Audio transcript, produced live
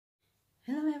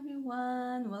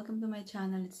everyone, welcome to my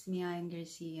channel. It's me, I'm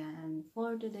Garcia, and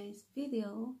for today's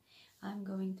video I'm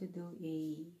going to do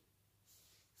a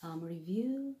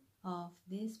review of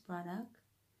this product,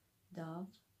 Dove.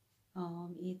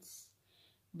 It's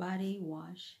body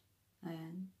wash,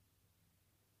 and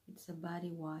it's a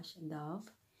body wash,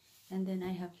 Dove. And then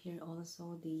I have here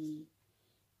also the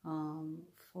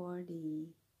for the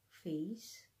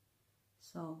face,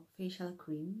 so facial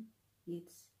cream.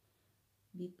 It's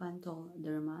Bepanthol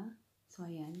Derma. So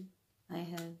ayan, I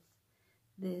have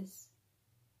this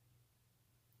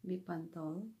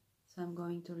Bepanthol. So I'm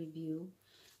going to review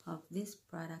of this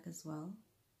product as well.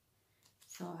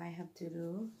 So I have to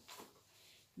do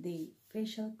the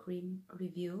facial cream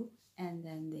review and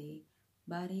then the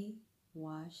body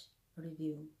wash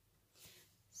review.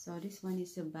 So this one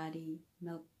is a body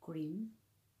milk cream.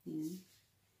 Ayan.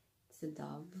 It's a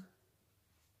Dove.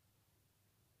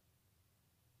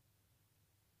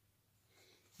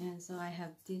 And so I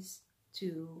have this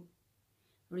to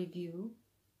review,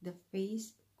 the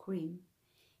face cream,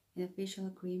 the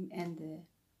facial cream, and the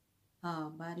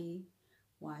body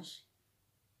wash.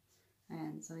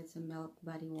 And so it's a milk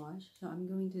body wash. So I'm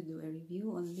going to do a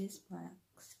review on these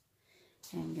products.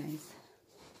 And guys,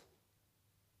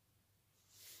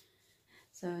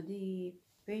 so the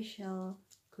facial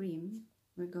cream,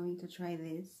 we're going to try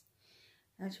this.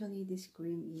 Actually, this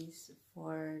cream is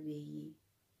for the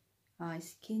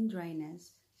skin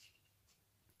dryness,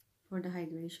 for the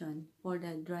hydration, for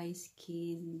the dry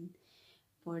skin,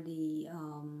 for the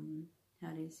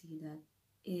how do you see that,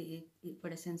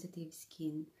 for the sensitive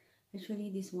skin.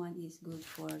 Actually, this one is good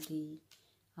for the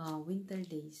winter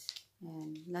days,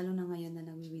 and lalo na ngayon na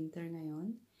nagwi-winter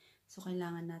ngayon, so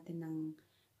kailangan natin ng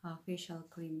facial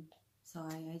cream. So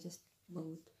I just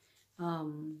bought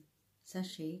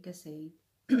sachet kasi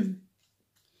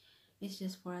it's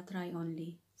just for a try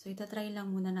only. So, itatry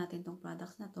lang muna natin tong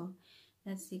products na to.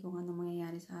 Let's see kung ano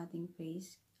mangyayari sa ating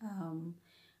face.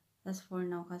 As for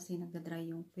now, kasi nagda-dry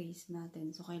yung face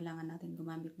natin. So, kailangan natin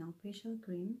gumamit ng facial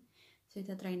cream. So,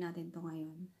 itatry natin to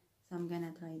ngayon. So, I'm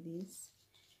gonna try this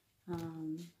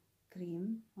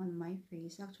cream on my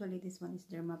face. Actually, this one is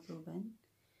Derma proven.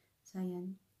 So,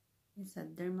 ayan. It's a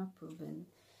Derma proven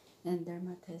and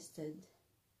Derma tested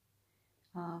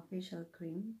facial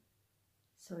cream.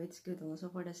 So it's good also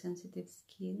for the sensitive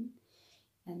skin,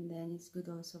 and then it's good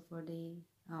also for the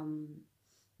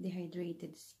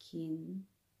dehydrated skin,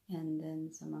 and then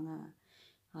sa mga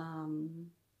ang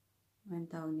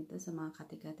tawag nito, sa mga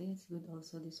kati-kati, it's good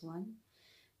also this one.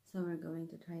 So we're going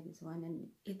to try this one, and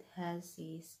it has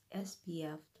a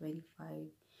SPF 25,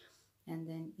 and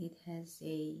then it has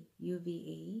a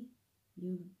UVB,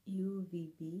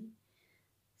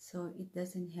 so it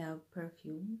doesn't have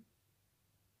perfume.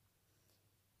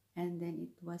 And then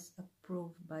it was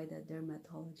approved by the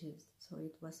dermatologist. So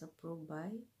it was approved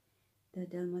by the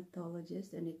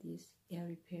dermatologist, and it is a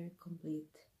repair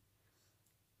complete.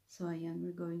 So ayan,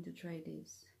 we're going to try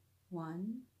this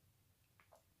one.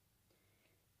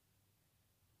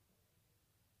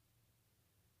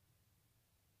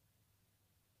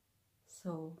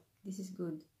 So this is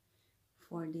good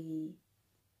for the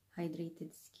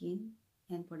hydrated skin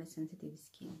and for the sensitive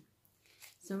skin.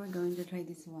 So we're going to try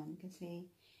this one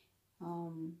kasi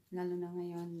lalo na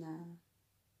ngayon na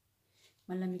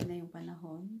malamig na yung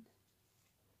panahon.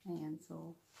 Ayan,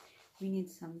 so we need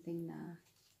something na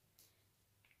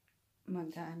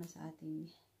mag-aano sa ating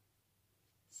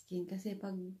skin. Kasi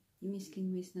pag yung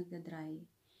skin mo is nagda-dry,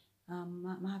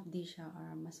 mahapdi siya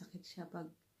or masakit siya pag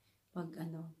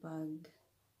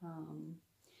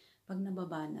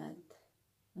nababanat,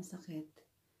 masakit.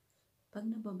 Pag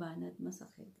nababanat,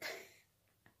 masakit.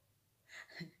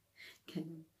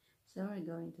 Ganun. So, we're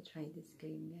going to try this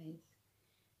cream, guys.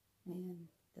 Ayan.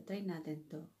 Tatry natin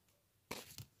to.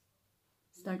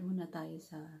 Start muna tayo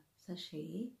sa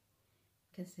sachet.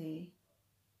 Kasi,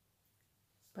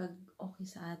 pag okay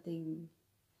sa ating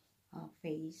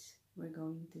face, we're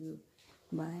going to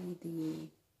buy the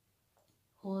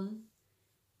whole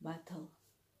bottle.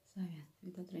 So, ayan.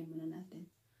 Ito try muna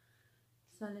natin.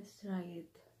 So, let's try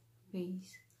it.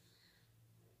 Face.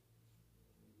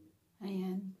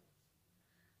 Ayan.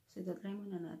 So, itatry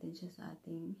muna natin siya sa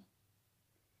ating,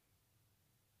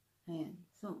 ayan.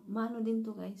 So, maano din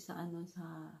to guys sa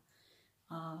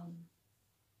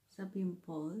sa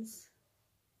pimples.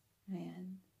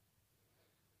 Ayan.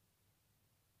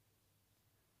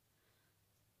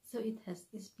 So, it has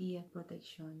SPF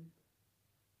protection.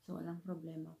 So, walang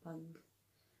problema pag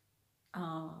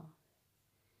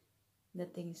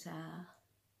dating sa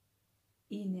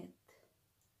init.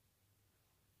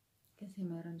 Kasi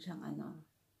meron siyang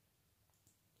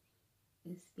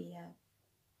SPF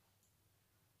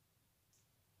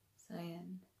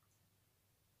Ayan.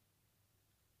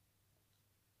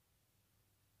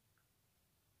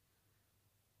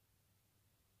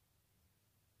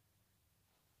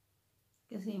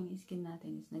 Kasi yung skin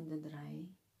natin is nagda-dry.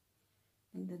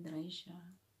 Nagda-dry siya.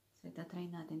 So, itatry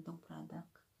natin tong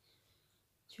product.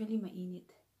 Actually,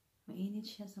 mainit. Mainit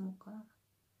siya sa mukha.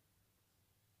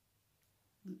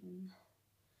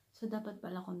 So, dapat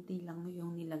pala konti lang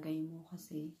yung nilagay mo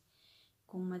kasi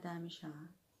kung madami siya,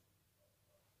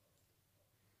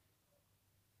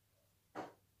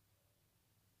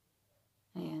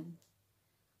 ayan.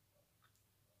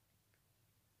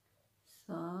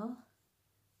 So,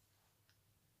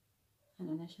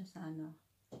 ano na siya sa ano.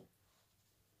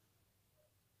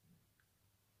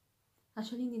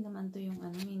 Actually, hindi naman to yung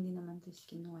ano, hindi naman to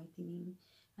skin whitening.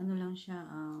 Ano lang siya,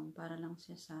 para lang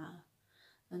siya sa,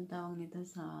 ang tawag nito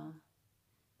sa,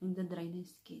 nagda-dry na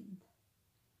skin.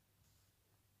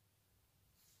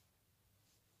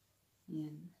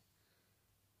 Ayan.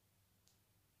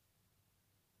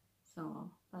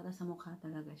 So, para sa mukha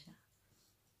talaga siya.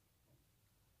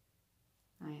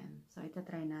 Ayan. So,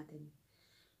 itatry natin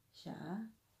siya.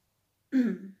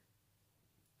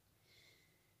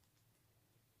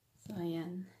 So,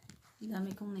 ayan.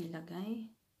 Dami kong nailagay.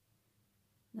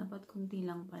 Dapat kunti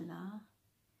lang pala.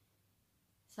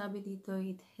 Sabi dito,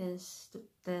 it has to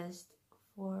test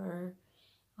for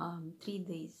 3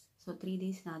 days. So, 3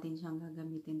 days natin siyang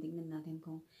gagamitin. Tingnan natin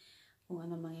kung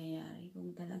ano mangyayari.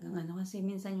 Kung talagang ano. Kasi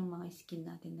minsan yung mga skin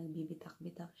natin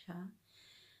nagbibitak-bitak siya.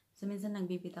 So, minsan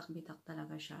nagbibitak-bitak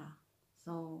talaga siya.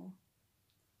 So,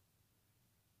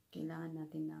 kailangan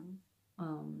natin ng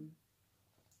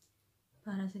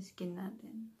para sa skin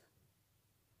natin.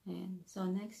 Ayan. So,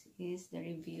 next is the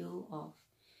review of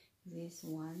this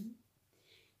one.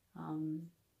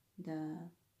 The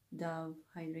Dove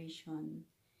Hydration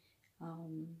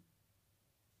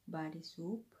Body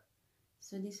Soap.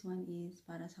 So, this one is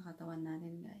para sa katawan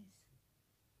natin, guys.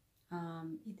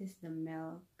 It is the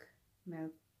milk.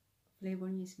 Flavor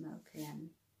niya is milk.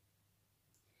 Ayan.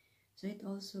 So, it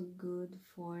also good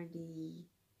for the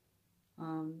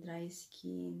dry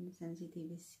skin,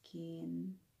 sensitive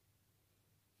skin,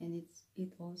 and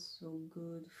it also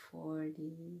good for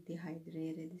the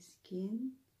dehydrated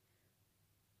skin.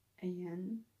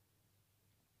 Ayan.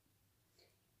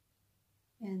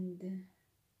 And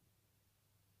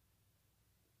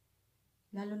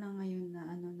lalo na ngayon na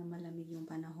na malamig yung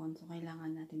panahon, so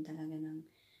kailangan natin talaga ng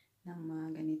mga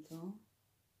ganito.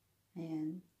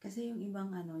 Ayan. Kasi yung ibang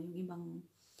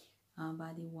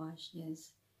body wash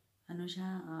is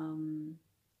siya,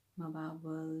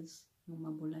 mabubbles, yung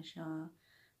mabula siya.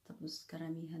 Tapos,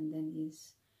 karamihan din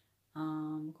is,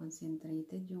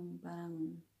 concentrated, yung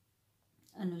parang,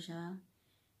 siya,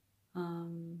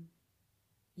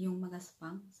 yung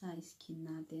magaspang sa skin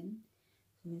natin.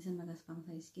 So, minsan magaspang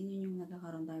sa skin, yun yung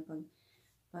nagkakaroon tayo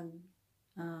pag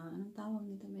anong tawag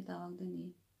nito? May tawag dun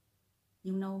eh.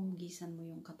 Yung nahuhugisan mo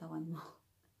yung katawan mo.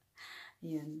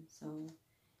 Ayan. So,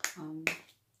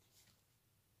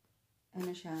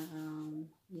 siya,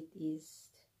 it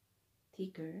is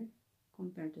thicker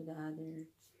compared to the other,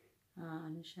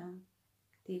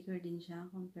 thicker din siya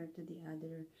compared to the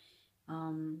other,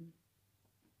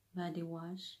 body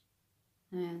wash.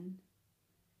 Ayan.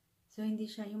 So, hindi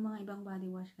siya, yung mga ibang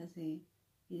body wash kasi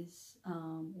is,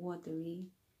 watery.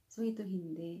 So, ito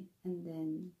hindi. And then,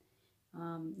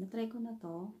 na-try ko na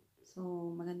to.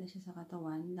 So, maganda siya sa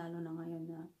katawan, lalo na ngayon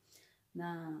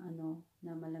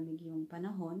na malamig yung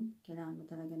panahon. Kailangan mo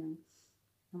talaga ng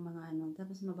mga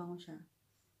tapos mabango siya.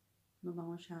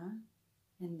 Mabango siya.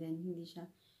 And then, hindi siya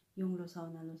yung lusaw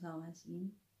na lusaw as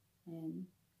in. And,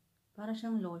 para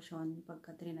siyang lotion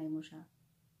pagka trinay mo siya.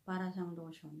 Para siyang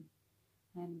lotion.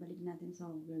 And, balik natin.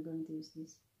 So, we're going to use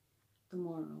this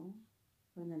tomorrow.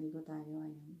 Pag naligo tayo,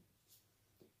 ayan.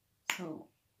 So,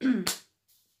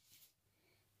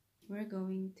 we're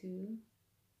going to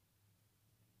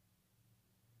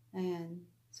ayan.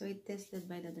 So, it tested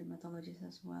by the dermatologist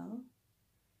as well.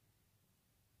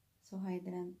 So,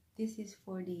 hydrant. This is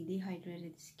for the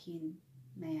dehydrated skin.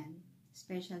 Ayan.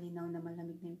 Especially now na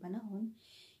malamig na yung panahon,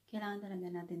 kailangan talaga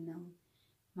natin ng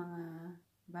mga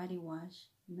body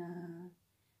wash na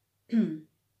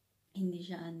hindi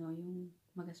siya yung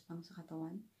magaspang sa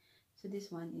katawan. So,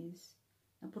 this one is,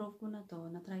 na-prove ko na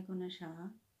to, na-try ko na siya.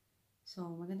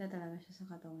 So, maganda talaga siya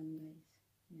sa katawan, guys.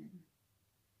 Ayan.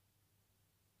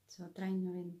 So, try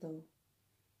nyo rin to.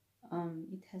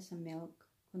 It has a milk,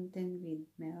 content with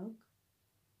milk.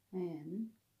 Ayan.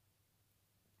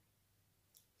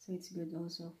 So, it's good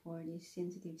also for the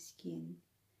sensitive skin.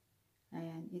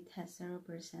 Ayan. It has 0%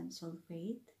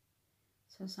 sulfate.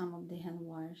 So, some of the hand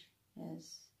wash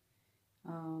has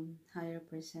higher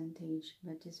percentage,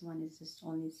 but this one is just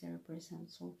only 0%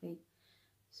 sulfate.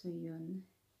 So yun.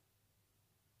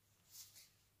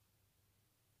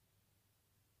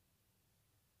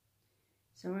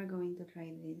 So we're going to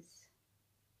try this.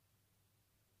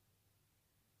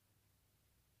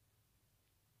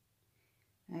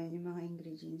 Ayan yung mga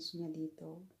ingredients niya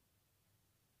dito.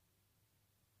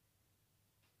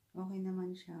 Okay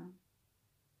naman siya.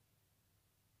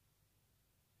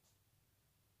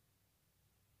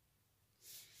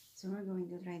 So we're going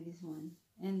to try this one.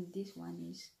 And this one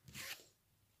is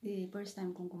the first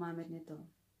time kong gumamit nito.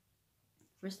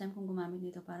 First time kong gumamit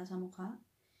nito para sa mukha.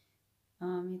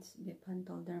 It's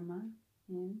Bepanthol Derma.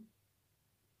 Ayan.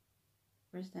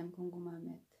 First time kong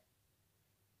gumamit.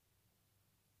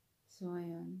 So,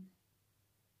 ayun.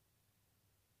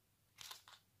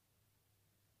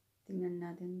 Tingnan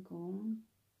natin kung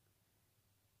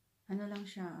ano lang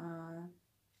siya,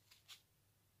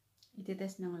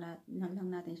 ititest lang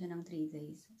natin siya ng 3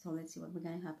 days. So, let's see what will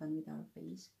gonna happen with our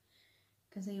face.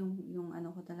 Kasi yung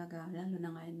ano ko talaga, lalo na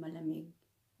ngayon malamig,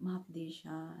 mahapdi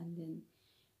siya, and then,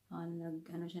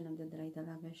 nagda-dry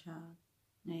talaga siya.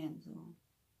 Ayan, so,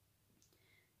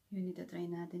 yun, ito-try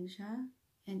natin siya.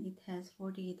 And it has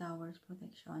 48 hours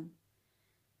protection.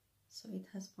 So, it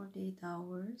has 48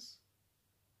 hours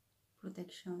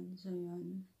protection. So,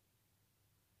 yun.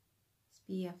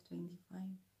 SPF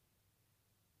 25.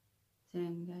 So,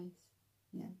 yun, guys.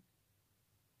 Yan.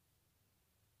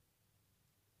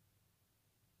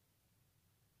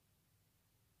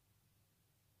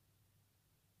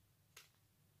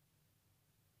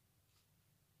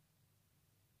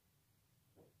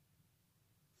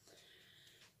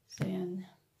 So, yan.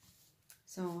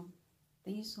 So,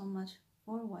 thank you so much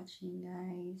for watching,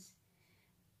 guys.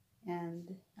 And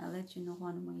I'll let you know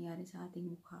kung ano mangyayari sa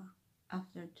ating mukha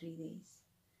after 3 days.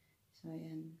 So,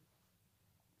 ayan.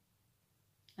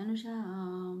 Ano siya,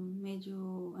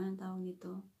 medyo, anong tawag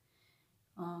nito?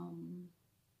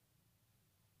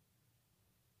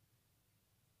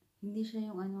 Hindi siya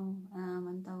yung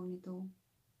anong tawag nito?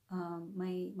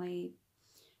 May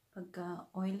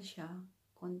pagka-oil siya,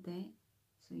 konti.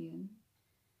 So, yun.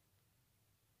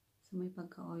 So, may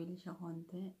pagka-oil siya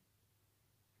konti.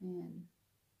 Ayan.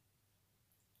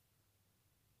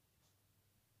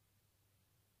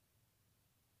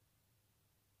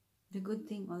 The good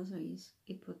thing also is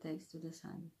it protects to the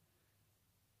sun.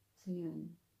 So,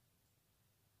 yun.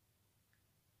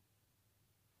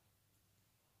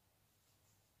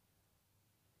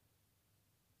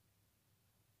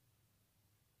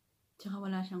 Tsaka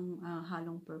wala siyang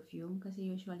halong perfume.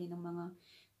 Kasi usually ng mga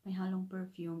may halong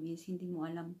perfume is hindi mo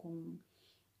alam kung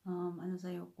ano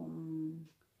sa'yo, kung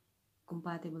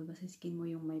compatible ba sa skin mo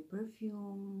yung may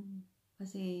perfume.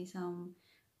 Kasi some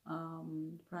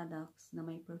products na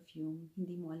may perfume,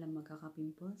 hindi mo alam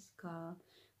magkaka-pimples ka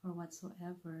or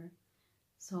whatsoever.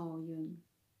 So, yun.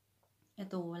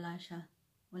 Ito, wala siya.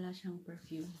 Wala siyang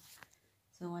perfume.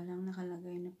 So, walang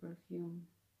nakalagay na perfume.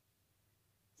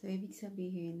 So, ibig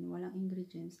sabihin, walang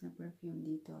ingredients na perfume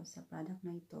dito sa product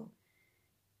na ito.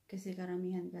 Kasi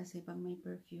karamihan kasi pag may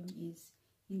perfume is,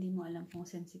 hindi mo alam kung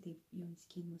sensitive yung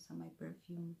skin mo sa may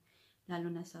perfume.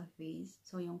 Lalo na sa face.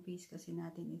 So, yung face kasi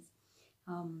natin is,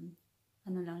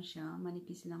 ano lang siya,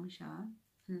 manipis lang siya.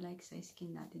 Unlike sa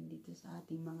skin natin dito sa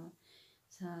ating mga,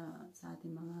 sa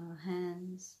ating mga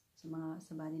hands,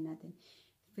 sa body natin.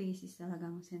 Face is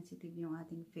talagang sensitive yung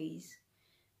ating face.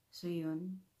 So,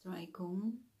 yun. Try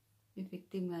kung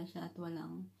effective nga siya at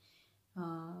walang,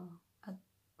 at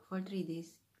for 3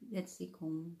 days, let's see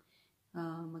kung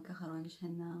magkakaroon siya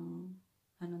ng,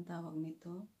 anong tawag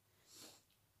nito?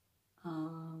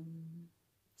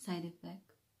 Side effect.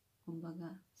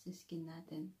 Kumbaga, sa skin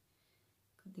natin.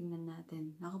 Tingnan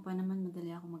natin. Ako pa naman, madali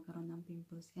ako magkaroon ng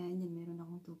pimples. Kaya yan, meron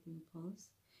akong 2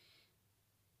 pimples.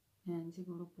 Yan,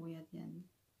 siguro puyat yan.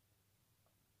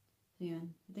 So,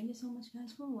 yun. Thank you so much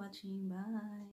guys for watching. Bye!